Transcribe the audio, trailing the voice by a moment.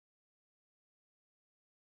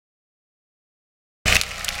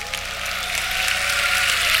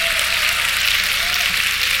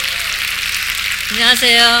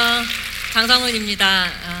안녕하세요.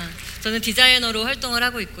 장성훈입니다. 저는 디자이너로 활동을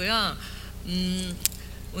하고 있고요.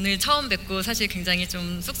 오늘 처음 뵙고 사실 굉장히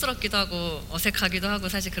좀 쑥스럽기도 하고 어색하기도 하고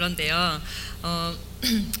사실 그런데요.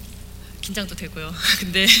 긴장도 되고요.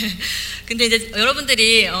 근데 이제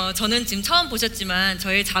여러분들이 저는 지금 처음 보셨지만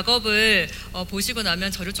저의 작업을 보시고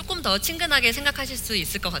나면 저를 조금 더 친근하게 생각하실 수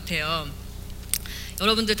있을 것 같아요.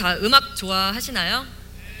 여러분들 다 음악 좋아하시나요?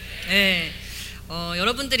 네.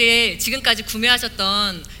 여러분들이 지금까지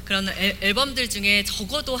구매하셨던 그런 앨범들 중에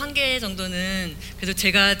적어도 한 개 정도는 그래도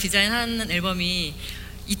제가 디자인하는 앨범이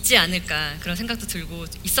있지 않을까 그런 생각도 들고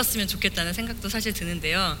있었으면 좋겠다는 생각도 사실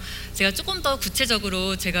드는데요. 제가 조금 더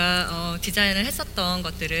구체적으로 제가 디자인을 했었던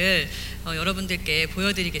것들을 여러분들께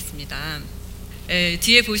보여드리겠습니다.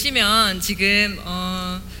 뒤에 보시면 지금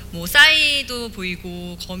뭐 싸이도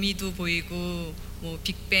보이고 거미도 보이고 뭐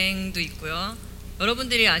빅뱅도 있고요.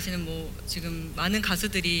 여러분들이 아시는 뭐 지금 많은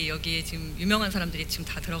가수들이 여기에 지금 유명한 사람들이 지금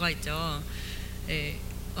다 들어가 있죠.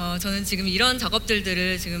 저는 지금 이런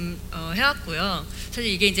작업들을 지금 해왔고요. 사실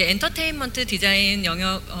이게 이제 엔터테인먼트 디자인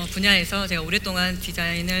영역 분야에서 제가 오랫동안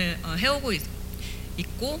디자인을 해오고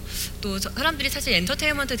있고 또 사람들이 사실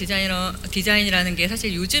엔터테인먼트 디자인이라는 게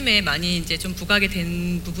사실 요즘에 많이 이제 좀 부각이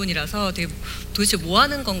된 부분이라서 되게 도대체 뭐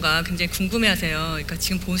하는 건가 굉장히 궁금해하세요. 그러니까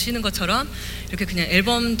지금 보시는 것처럼 이렇게 그냥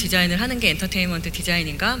앨범 디자인을 하는 게 엔터테인먼트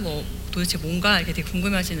디자인인가 뭐 도대체 뭔가 이렇게 되게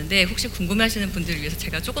궁금해하시는데 혹시 궁금해하시는 분들을 위해서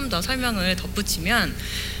제가 조금 더 설명을 덧붙이면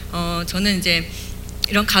저는 이제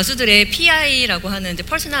이런 가수들의 PI라고 하는 이제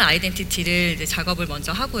퍼스널 아이덴티티를 이제 작업을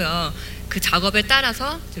먼저 하고요. 그 작업에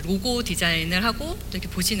따라서 이제 로고 디자인을 하고 또 이렇게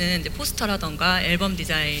보시는 이제 포스터라던가 앨범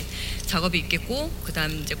디자인 작업이 있겠고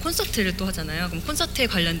그다음 이제 콘서트를 또 하잖아요. 그럼 콘서트에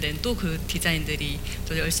관련된 또 그 디자인들이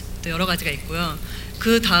또 여러 가지가 있고요.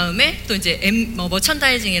 그 다음에 또 이제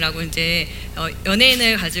머천다이징이라고 이제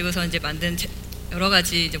연예인을 가지고서 이제 만든 여러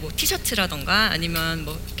가지 이제 뭐 티셔츠라던가 아니면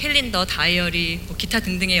뭐 캘린더, 다이어리, 뭐 기타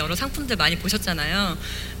등등의 여러 상품들 많이 보셨잖아요.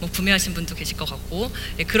 뭐 구매하신 분도 계실 것 같고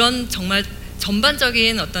그런 정말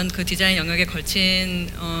전반적인 어떤 그 디자인 영역에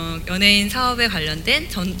걸친 연예인 사업에 관련된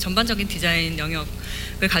전반적인 디자인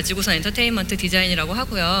영역을 가지고서 엔터테인먼트 디자인이라고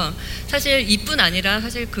하고요. 사실 이뿐 아니라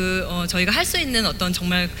사실 그 저희가 할 수 있는 어떤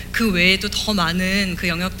정말 그 외에도 더 많은 그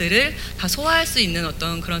영역들을 다 소화할 수 있는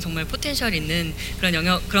어떤 그런 정말 포텐셜 있는 그런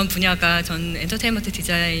영역 그런 분야가 전 엔터테인먼트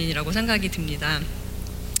디자인이라고 생각이 듭니다.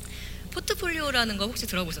 포트폴리오라는 거 혹시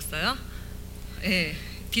들어보셨어요? 네.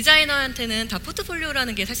 디자이너한테는 다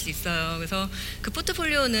포트폴리오라는 게 사실 있어요. 그래서 그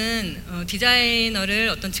포트폴리오는 디자이너를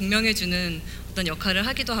어떤 증명해주는 어떤 역할을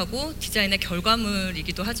하기도 하고 디자인의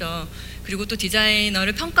결과물이기도 하죠. 그리고 또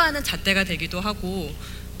디자이너를 평가하는 잣대가 되기도 하고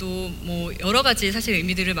또 뭐 여러 가지 사실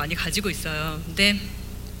의미들을 많이 가지고 있어요. 근데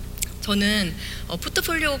저는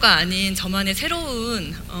포트폴리오가 아닌 저만의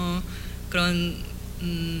새로운 그런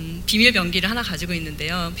비밀 병기를 하나 가지고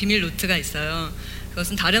있는데요. 비밀노트가 있어요.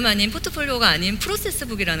 그것은 다름 아닌 포트폴리오가 아닌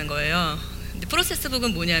프로세스북이라는 거예요. 근데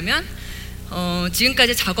프로세스북은 뭐냐면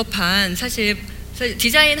지금까지 작업한 사실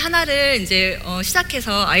디자인 하나를 이제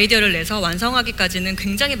시작해서 아이디어를 내서 완성하기까지는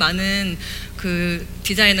굉장히 많은 그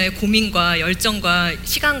디자이너의 고민과 열정과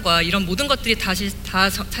시간과 이런 모든 것들이 다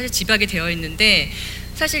사실 집약이 되어 있는데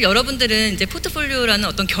사실 여러분들은 이제 포트폴리오라는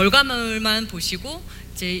어떤 결과물만 보시고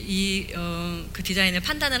이제 그 디자인을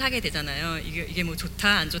판단을 하게 되잖아요. 이게 뭐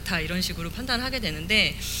좋다 안 좋다 이런 식으로 판단을 하게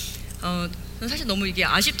되는데 저는 사실 너무 이게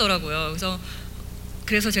아쉽더라고요.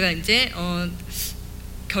 그래서 제가 이제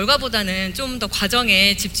결과보다는 좀 더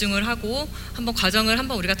과정에 집중을 하고 과정을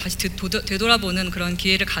한번 우리가 다시 되돌아보는 그런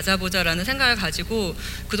기회를 가져보자라는 생각을 가지고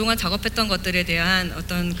그동안 작업했던 것들에 대한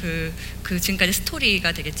어떤 그 지금까지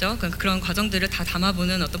스토리가 되겠죠. 그런 과정들을 다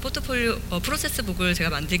담아보는 어떤 포트폴리오 프로세스북을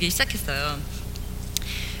제가 만들기 시작했어요.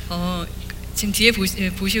 지금 뒤에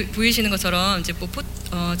보이시는 것처럼 이제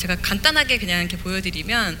제가 간단하게 그냥 이렇게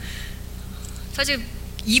보여드리면 사실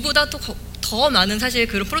이보다 더 많은 사실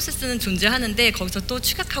그런 프로세스는 존재하는데 거기서 또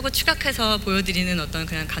추격해서 보여드리는 어떤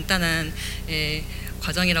그냥 간단한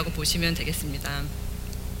과정이라고 보시면 되겠습니다.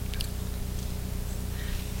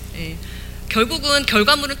 결국은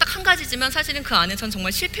결과물은 딱 한 가지지만 사실은 그 안에선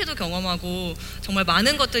정말 실패도 경험하고 정말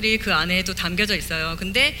많은 것들이 그 안에도 담겨져 있어요.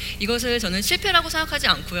 근데 이것을 저는 실패라고 생각하지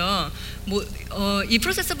않고요. 이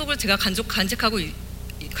프로세스북을 제가 간직하는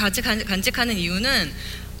이유는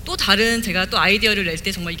또 다른 제가 또 아이디어를 낼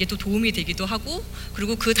때 정말 이게 또 도움이 되기도 하고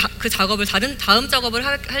그리고 그 작업을 다음 작업을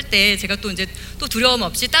할 때 제가 또 이제 또 두려움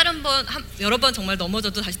없이 여러 번 정말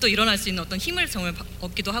넘어져도 다시 또 일어날 수 있는 어떤 힘을 정말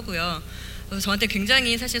얻기도 하고요. 그래서 저한테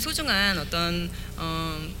굉장히 사실 소중한 어떤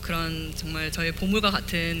그런 정말 저의 보물과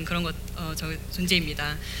같은 그런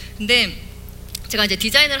존재입니다. 근데 제가 이제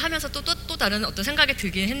디자인을 하면서 또 다른 어떤 생각이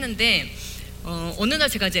들긴 했는데 어느 날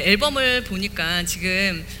제가 이제 앨범을 보니까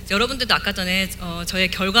지금 여러분들도 아까 전에 저의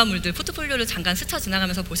결과물들 포트폴리오를 잠깐 스쳐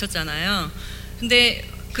지나가면서 보셨잖아요. 근데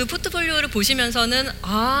그 포트폴리오를 보시면서는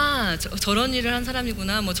저런 일을 한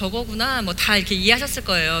사람이구나, 뭐 저거구나, 뭐 다 이렇게 이해하셨을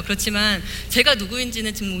거예요. 그렇지만 제가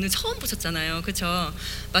누구인지는 지금 오늘 처음 보셨잖아요. 그렇죠?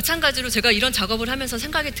 마찬가지로 제가 이런 작업을 하면서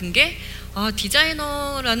생각이 든 게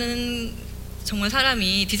디자이너라는 정말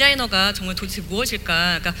사람이, 디자이너가 정말 도대체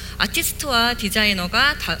무엇일까? 그러니까 아티스트와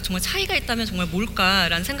디자이너가 다 정말 차이가 있다면 정말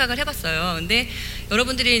뭘까라는 생각을 해봤어요. 근데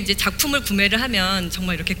여러분들이 이제 작품을 구매를 하면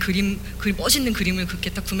정말 이렇게 멋있는 그림을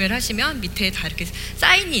그렇게 딱 구매를 하시면 밑에 다 이렇게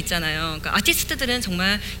사인이 있잖아요. 그러니까 아티스트들은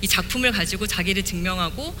정말 이 작품을 가지고 자기를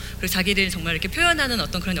증명하고 그리고 자기를 정말 이렇게 표현하는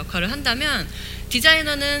어떤 그런 역할을 한다면,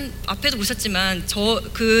 디자이너는 앞에도 보셨지만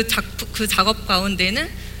그 작업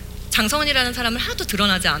가운데는 장성원이라는 사람은 하나도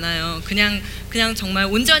드러나지 않아요. 그냥 정말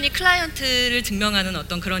온전히 클라이언트를 증명하는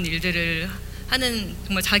어떤 그런 일들을 하는,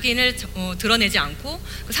 정말 자기를 드러내지 않고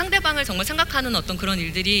상대방을 정말 생각하는 어떤 그런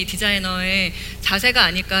일들이 디자이너의 자세가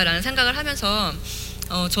아닐까라는 생각을 하면서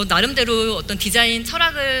저 나름대로 어떤 디자인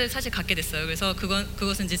철학을 사실 갖게 됐어요. 그래서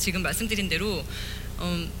그것은 이제 지금 말씀드린 대로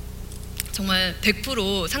정말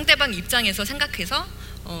 100% 상대방 입장에서 생각해서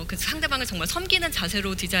그 상대방을 정말 섬기는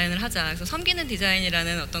자세로 디자인을 하자. 그래서 섬기는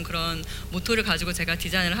디자인이라는 어떤 그런 모토를 가지고 제가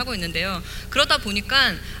디자인을 하고 있는데요. 그러다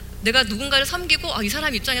보니까 내가 누군가를 섬기고 이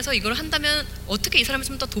사람 입장에서 이걸 한다면 어떻게 이 사람을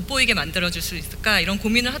좀 더 돋보이게 만들어줄 수 있을까, 이런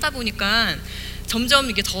고민을 하다 보니까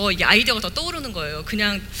점점 이게 아이디어가 더 떠오르는 거예요.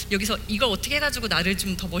 그냥 여기서 이걸 어떻게 해가지고 나를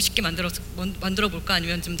좀 더 멋있게 만들어 볼까,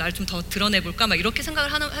 아니면 좀 나를 좀 더 드러내 볼까, 막 이렇게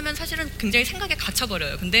생각을 하면 사실은 굉장히 생각에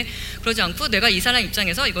갇혀버려요. 근데 그러지 않고 내가 이 사람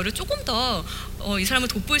입장에서 이거를 조금 더 이 사람을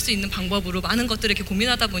돋보일 수 있는 방법으로 많은 것들을 이렇게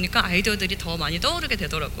고민하다 보니까 아이디어들이 더 많이 떠오르게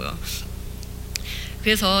되더라고요.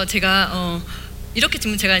 그래서 제가 이렇게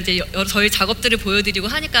지금 제가 이제 저희 작업들을 보여드리고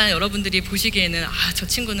하니까 여러분들이 보시기에는 저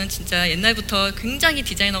친구는 진짜 옛날부터 굉장히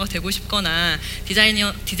디자이너가 되고 싶거나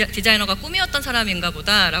디자이너가 꿈이었던 사람인가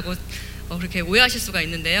보다라고 그렇게 오해하실 수가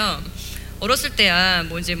있는데요. 어렸을 때야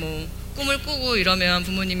꿈을 꾸고 이러면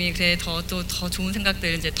부모님이 그래 더 좋은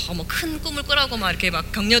생각들, 이제 더 큰 꿈을 꾸라고 막 이렇게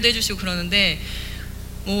막 격려도 해주시고 그러는데,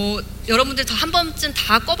 여러분들 한 번쯤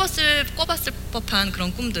다 꿔봤을 법한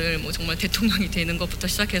그런 꿈들, 정말 대통령이 되는 것부터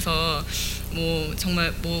시작해서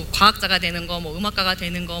정말 과학자가 되는 거, 음악가가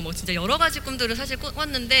되는 거, 진짜 여러 가지 꿈들을 사실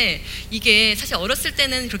꿨는데, 이게 사실 어렸을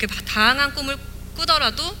때는 그렇게 다양한 꿈을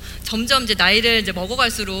꾸더라도 점점 이제 나이를 이제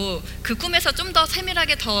먹어갈수록 그 꿈에서 좀 더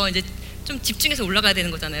세밀하게 더 이제 좀 집중해서 올라가야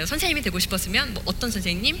되는 거잖아요. 선생님이 되고 싶었으면 어떤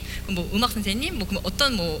선생님, 음악 선생님, 그럼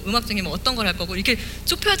어떤 음악 중에 어떤 걸 할 거고, 이렇게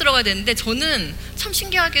좁혀 들어가야 되는데, 저는 참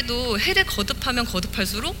신기하게도 해를 거듭하면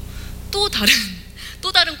거듭할수록 또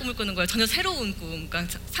다른 꿈을 꾸는 거예요. 전혀 새로운 꿈,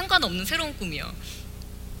 그러니까 상관없는 새로운 꿈이요.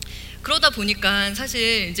 그러다 보니까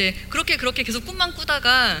사실 이제 그렇게 계속 꿈만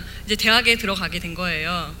꾸다가 이제 대학에 들어가게 된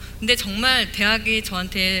거예요. 근데 정말 대학이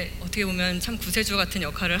저한테 어떻게 보면 참 구세주 같은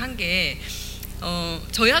역할을 한 게,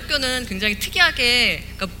 저희 학교는 굉장히 특이하게,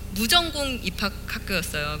 그러니까 무전공 입학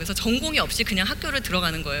학교였어요. 그래서 전공이 없이 그냥 학교를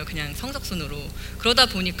들어가는 거예요. 그냥 성적순으로. 그러다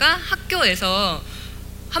보니까 학교에서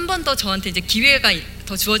한 번 더 저한테 이제 기회가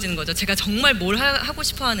더 주어지는 거죠. 제가 정말 뭘 하고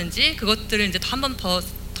싶어 하는지 그것들을 이제 한 번 더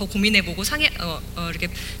고민해보고 이렇게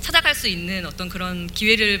찾아갈 수 있는 어떤 그런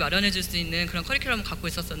기회를 마련해 줄 수 있는 그런 커리큘럼을 갖고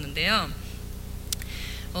있었는데요.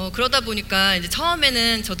 그러다 보니까 이제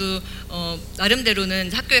처음에는 저도 나름대로는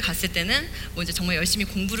이제 학교에 갔을 때는 이제 정말 열심히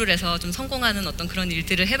공부를 해서 좀 성공하는 어떤 그런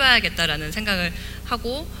일들을 해봐야겠다라는 생각을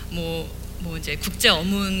하고 이제 국제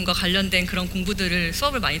어문과 관련된 그런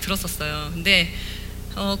수업을 많이 들었었어요. 근데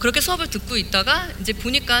그렇게 수업을 듣고 있다가 이제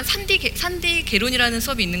보니까 산디 개론이라는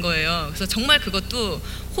수업이 있는 거예요. 그래서 정말 그것도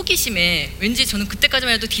호기심에, 왠지 저는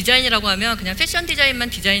그때까지만 해도 디자인이라고 하면 그냥 패션 디자인만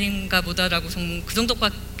디자인인가 보다라고 그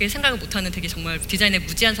정도밖에 생각을 못하는 되게 정말 디자인에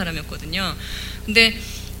무지한 사람이었거든요. 근데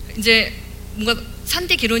이제 뭔가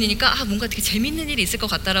산디 개론이니까 뭔가 되게 재밌는 일이 있을 것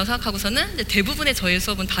같다라고 생각하고서는 이제 대부분의 저희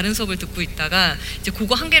수업은 다른 수업을 듣고 있다가 이제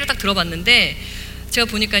그거 한 개를 딱 들어봤는데, 제가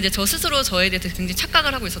보니까 이제 저 스스로 저에 대해서 굉장히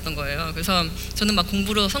착각을 하고 있었던 거예요. 그래서 저는 막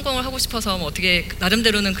공부로 성공을 하고 싶어서 어떻게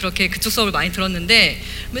나름대로는 그렇게 그쪽 수업을 많이 들었는데,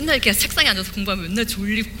 맨날 이렇게 책상에 앉아서 공부하면 맨날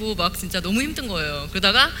졸립고 막 진짜 너무 힘든 거예요.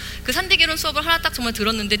 그러다가 그 산디개론 수업을 하나 딱 정말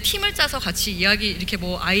들었는데, 팀을 짜서 같이 이렇게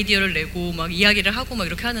아이디어를 내고 막 이야기를 하고 막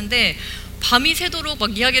이렇게 하는데, 밤이 새도록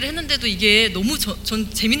막 이야기를 했는데도 이게 너무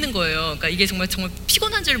전 재밌는 거예요. 그러니까 이게 정말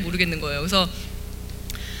피곤한지를 모르겠는 거예요. 그래서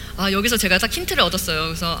여기서 제가 딱 힌트를 얻었어요.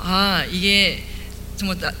 그래서 이게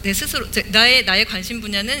정말 내 스스로 나의 관심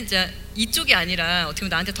분야는 이제 이쪽이 아니라, 어떻게 보면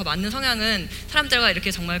나한테 더 맞는 성향은 사람들과 이렇게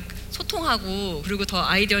정말 소통하고 그리고 더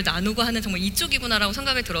아이디어를 나누고 하는 정말 이쪽이구나라고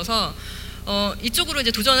생각이 들어서 이쪽으로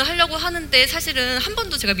이제 도전을 하려고 하는데 사실은 한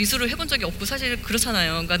번도 제가 미술을 해본 적이 없고 사실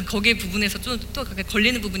그렇잖아요. 그러니까 거기에 부분에서 좀 또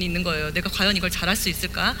걸리는 부분이 있는 거예요. 내가 과연 이걸 잘할 수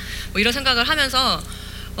있을까? 뭐 이런 생각을 하면서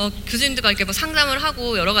교수님들과 이렇게 뭐 상담을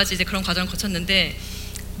하고 여러 가지 이제 그런 과정을 거쳤는데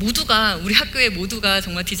모두가 우리 학교에 모두가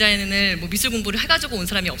정말 디자인을 뭐 미술 공부를 해가지고 온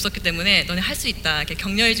사람이 없었기 때문에 너네 할 수 있다 이렇게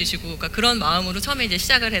격려해 주시고 그러니까 그런 마음으로 처음에 이제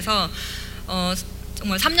시작을 해서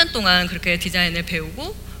정말 3년 동안 그렇게 디자인을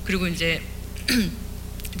배우고 그리고 이제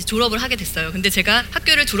졸업을 하게 됐어요. 근데 제가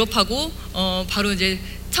학교를 졸업하고 바로 이제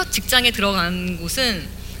첫 직장에 들어간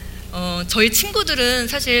곳은 저희 친구들은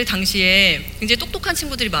사실 당시에 굉장히 똑똑한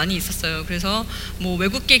친구들이 많이 있었어요. 그래서 뭐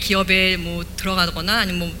외국계 기업에 뭐 들어가거나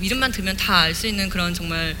아니면 뭐 이름만 들으면 다 알 수 있는 그런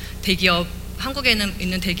정말 대기업, 한국에는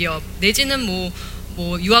있는 대기업 내지는 뭐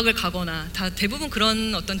유학을 가거나 다 대부분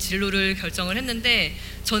그런 어떤 진로를 결정을 했는데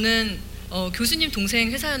저는 교수님 동생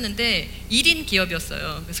회사였는데 1인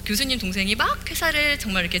기업이었어요. 그래서 교수님 동생이 막 회사를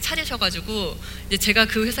정말 이렇게 차리셔가지고 이제 제가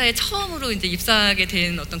그 회사에 처음으로 이제 입사하게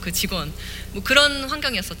된 어떤 그 직원 뭐 그런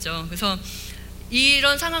환경이었었죠. 그래서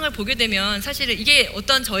이런 상황을 보게 되면 사실 이게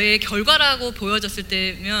어떤 저의 결과라고 보여졌을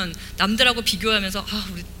때면 남들하고 비교하면서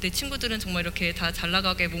우리 내 친구들은 정말 이렇게 다 잘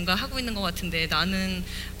나가게 뭔가 하고 있는 것 같은데 나는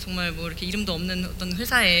정말 뭐 이렇게 이름도 없는 어떤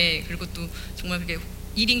회사에 그리고 또 정말 그렇게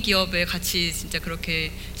 1인 기업에 같이 진짜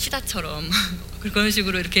그렇게 시다처럼 그런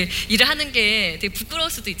식으로 이렇게 일을 하는 게 되게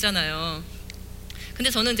부끄러울 수도 있잖아요. 근데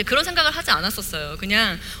저는 이제 그런 생각을 하지 않았었어요.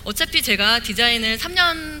 그냥 어차피 제가 디자인을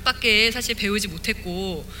 3년밖에 사실 배우지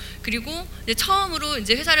못했고 그리고 이제 처음으로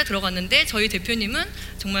이제 회사를 들어갔는데 저희 대표님은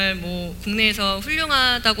정말 뭐 국내에서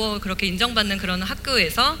훌륭하다고 그렇게 인정받는 그런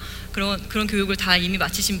학교에서 그런 교육을 다 이미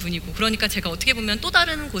마치신 분이고 그러니까 제가 어떻게 보면 또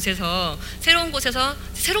다른 곳에서 새로운 곳에서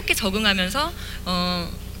새롭게 적응하면서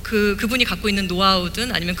그분이 갖고 있는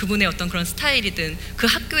노하우든 아니면 그분의 어떤 그런 스타일이든 그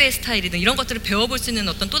학교의 스타일이든 이런 것들을 배워볼 수 있는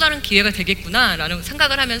어떤 또 다른 기회가 되겠구나라는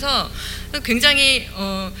생각을 하면서 굉장히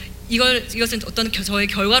이것은 어떤 저의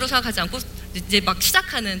결과로 생각하지 않고 이제 막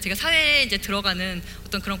시작하는 제가 사회에 이제 들어가는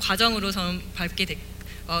어떤 그런 과정으로 저는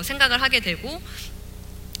생각을 하게 되고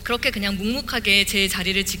그렇게 그냥 묵묵하게 제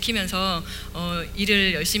자리를 지키면서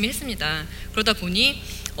일을 열심히 했습니다. 그러다 보니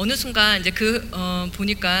어느 순간 이제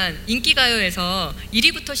보니까 인기가요에서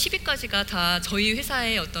 1위부터 10위까지가 다 저희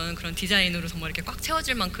회사의 어떤 그런 디자인으로 정말 이렇게 꽉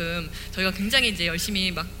채워질 만큼 저희가 굉장히 이제 열심히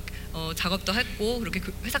막 작업도 했고 그렇게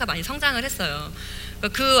회사가 많이 성장을 했어요.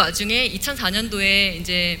 그러니까 그 와중에 2004년도에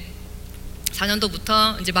이제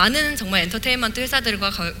 4년도부터 이제 많은 정말 엔터테인먼트 회사들과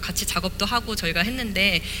같이 작업도 하고 저희가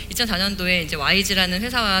했는데 2004년도에 이제 YG라는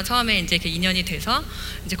회사와 처음에 이제 이렇게 인연이 돼서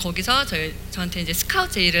이제 거기서 저한테 이제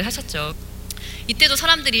스카우트 제의를 하셨죠. 이때도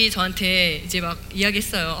사람들이 저한테 이제 막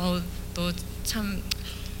이야기했어요. 너 참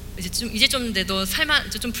이제 좀 돼도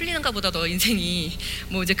좀 풀리는가 보다 너 인생이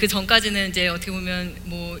뭐 이제 그 전까지는 이제 어떻게 보면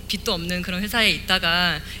뭐 빚도 없는 그런 회사에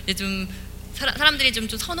있다가 이제 좀 사람들이 좀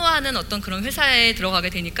선호하는 어떤 그런 회사에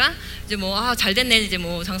들어가게 되니까 이제 뭐 잘 됐네 이제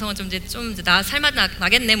뭐 장성원 좀 나 살맛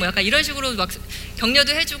나겠네 뭐 약간 이런 식으로 막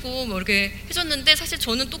격려도 해주고 뭐 이렇게 해줬는데 사실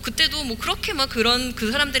저는 또 그때도 뭐 그렇게 막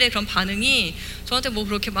그 사람들의 그런 반응이 저한테 뭐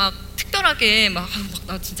그렇게 막 특별하게 나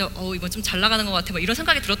진짜 이번 좀 잘 나가는 것 같아 막 이런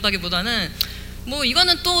생각이 들었다기보다는 뭐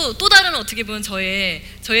이거는 또 다른 어떻게 보면 저의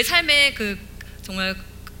삶의 그 정말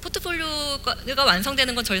포트폴리오가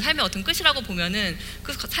완성되는 건 저희 삶의 어떤 끝이라고 보면은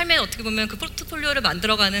그 삶에 어떻게 보면 그 포트폴리오를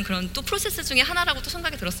만들어가는 그런 또 프로세스 중에 하나라고 또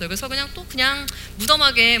생각이 들었어요. 그래서 그냥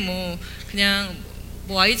무덤하게 그냥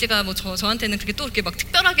YG가 저한테는 그렇게 또 이렇게 막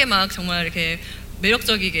특별하게 막 정말 이렇게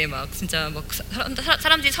매력적이게 막 진짜 막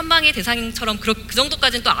사람들이 선망의 대상처럼 그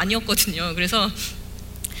정도까지는 또 아니었거든요. 그래서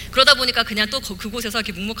그러다 보니까 그냥 또 그곳에서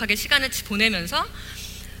이렇게 묵묵하게 시간을 보내면서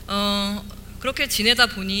그렇게 지내다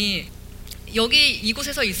보니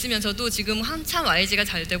이곳에서 있으면서도 지금 한참 YG가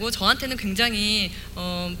잘 되고 저한테는 굉장히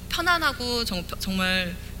편안하고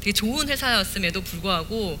정말 되게 좋은 회사였음에도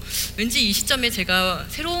불구하고 왠지 이 시점에 제가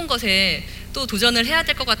새로운 것에 또 도전을 해야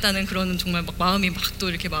될 것 같다는 그런 정말 막 마음이 막 또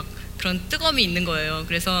이렇게 막 그런 뜨거움이 있는 거예요.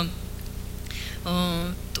 그래서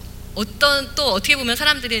또 어떻게 보면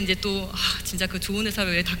사람들이 이제 또 진짜 그 좋은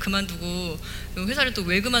회사를 왜 다 그만두고 회사를 또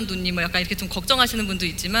왜 그만뒀니 뭐 약간 이렇게 좀 걱정하시는 분도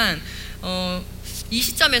있지만 이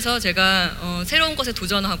시점에서 제가 새로운 것에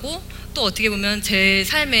도전하고 또 어떻게 보면 제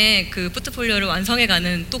삶의 그 포트폴리오를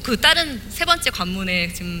완성해가는 또 그 다른 세 번째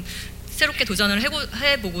관문에 지금 새롭게 도전을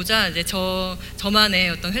해보고자 이제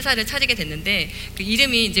저만의 어떤 회사를 차리게 됐는데 그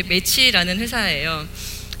이름이 이제 Ma+Ch라는 회사예요.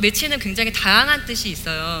 Ma+Ch는 굉장히 다양한 뜻이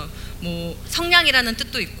있어요. 뭐 성량이라는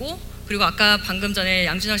뜻도 있고 그리고 아까 방금 전에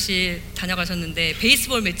양준혁 씨 다녀가셨는데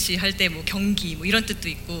베이스볼 매치 할 때 뭐 경기 뭐 이런 뜻도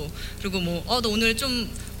있고 그리고 너 오늘 좀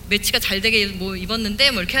매치가 잘 되게 뭐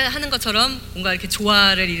입었는데 뭐 이렇게 하는 것처럼 뭔가 이렇게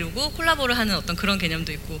조화를 이루고 콜라보를 하는 어떤 그런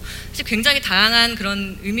개념도 있고, 사실 굉장히 다양한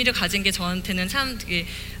그런 의미를 가진 게 저한테는 참 되게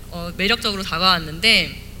매력적으로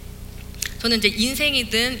다가왔는데, 저는 이제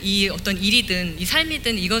인생이든 이 어떤 일이든 이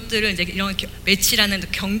삶이든 이것들을 이제 이런 매치라는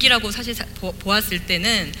경기라고 사실 보았을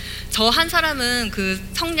때는, 저 한 사람은 그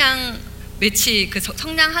성냥 매치, 그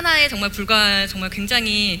성냥 하나에 정말 불과할 정말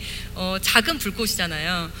굉장히 작은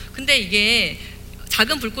불꽃이잖아요. 근데 이게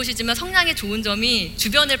작은 불꽃이지만 성냥의 좋은 점이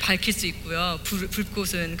주변을 밝힐 수 있고요.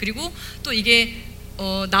 불꽃은. 그리고 또 이게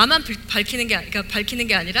나만 밝히는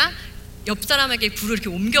게 아니라 옆 사람에게 불을 이렇게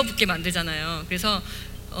옮겨 붙게 만들잖아요. 그래서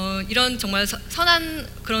이런 정말 선한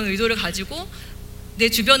그런 의도를 가지고 내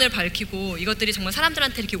주변을 밝히고 이것들이 정말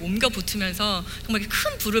사람들한테 이렇게 옮겨 붙으면서 정말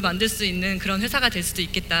큰 불을 만들 수 있는 그런 회사가 될 수도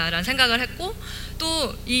있겠다라는 생각을 했고,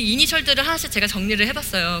 또 이 이니셜들을 하나씩 제가 정리를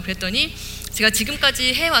해봤어요. 그랬더니 제가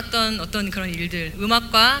지금까지 해왔던 어떤 그런 일들,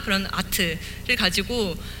 음악과 그런 아트를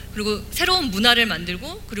가지고, 그리고 새로운 문화를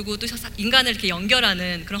만들고, 그리고 또 인간을 이렇게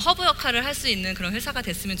연결하는 그런 허브 역할을 할 수 있는 그런 회사가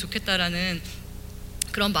됐으면 좋겠다라는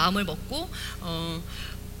그런 마음을 먹고,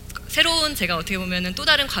 새로운 제가 어떻게 보면은 또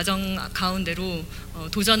다른 과정 가운데로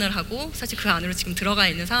도전을 하고 사실 그 안으로 지금 들어가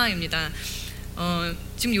있는 상황입니다.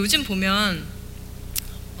 지금 요즘 보면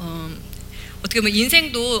어떻게 보면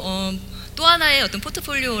인생도 또 하나의 어떤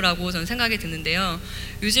포트폴리오라고 저는 생각이 드는데요.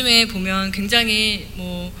 요즘에 보면 굉장히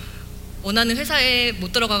뭐 원하는 회사에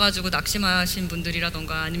못 들어가가지고 낙심하신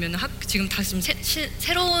분들이라던가, 아니면 지금 다시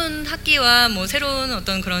새로운 학기와 뭐 새로운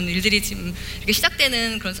어떤 그런 일들이 지금 이렇게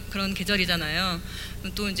시작되는 그런 계절이잖아요.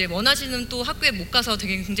 또 이제 원하시는 또 학교에 못 가서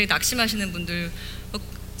되게 굉장히 낙심하시는 분들,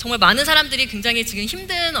 정말 많은 사람들이 굉장히 지금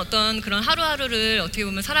힘든 어떤 그런 하루하루를 어떻게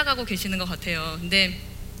보면 살아가고 계시는 것 같아요. 근데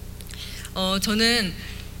저는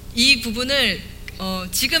이 부분을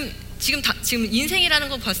지금 인생이라는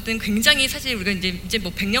거 봤을 때는 굉장히, 사실 우리가 이제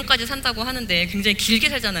뭐 100년까지 산다고 하는데 굉장히 길게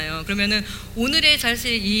살잖아요. 그러면은 오늘의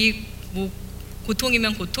사실 이 뭐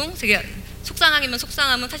고통이면 고통, 되게 속상함이면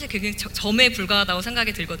속상함은 사실 그게 점에 불과하다고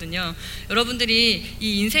생각이 들거든요. 여러분들이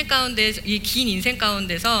이 인생 가운데, 이 긴 인생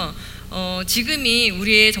가운데서 지금이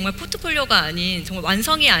우리의 정말 포트폴리오가 아닌, 정말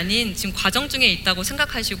완성이 아닌 지금 과정 중에 있다고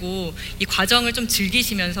생각하시고, 이 과정을 좀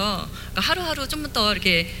즐기시면서, 그러니까 하루하루 좀 더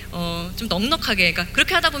이렇게 좀 넉넉하게, 그러니까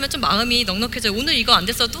그렇게 하다 보면 좀 마음이 넉넉해져요. 오늘 이거 안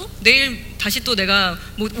됐어도 내일 다시 또 내가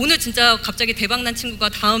뭐 오늘 진짜 갑자기 대박난 친구가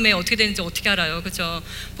다음에 어떻게 되는지 어떻게 알아요, 그렇죠?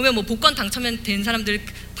 보면 뭐 복권 당첨된 사람들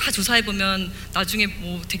다 조사해 보면 나중에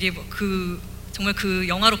뭐 되게 정말 그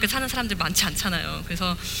영화롭게 사는 사람들 많지 않잖아요.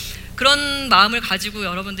 그래서 그런 마음을 가지고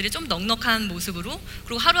여러분들이 좀 넉넉한 모습으로,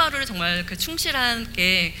 그리고 하루하루를 정말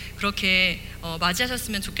충실하게 그렇게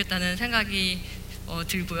맞이하셨으면 좋겠다는 생각이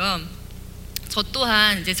들고요. 저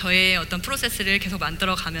또한 이제 저의 어떤 프로세스를 계속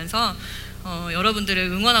만들어 가면서 여러분들을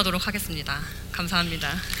응원하도록 하겠습니다.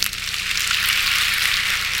 감사합니다.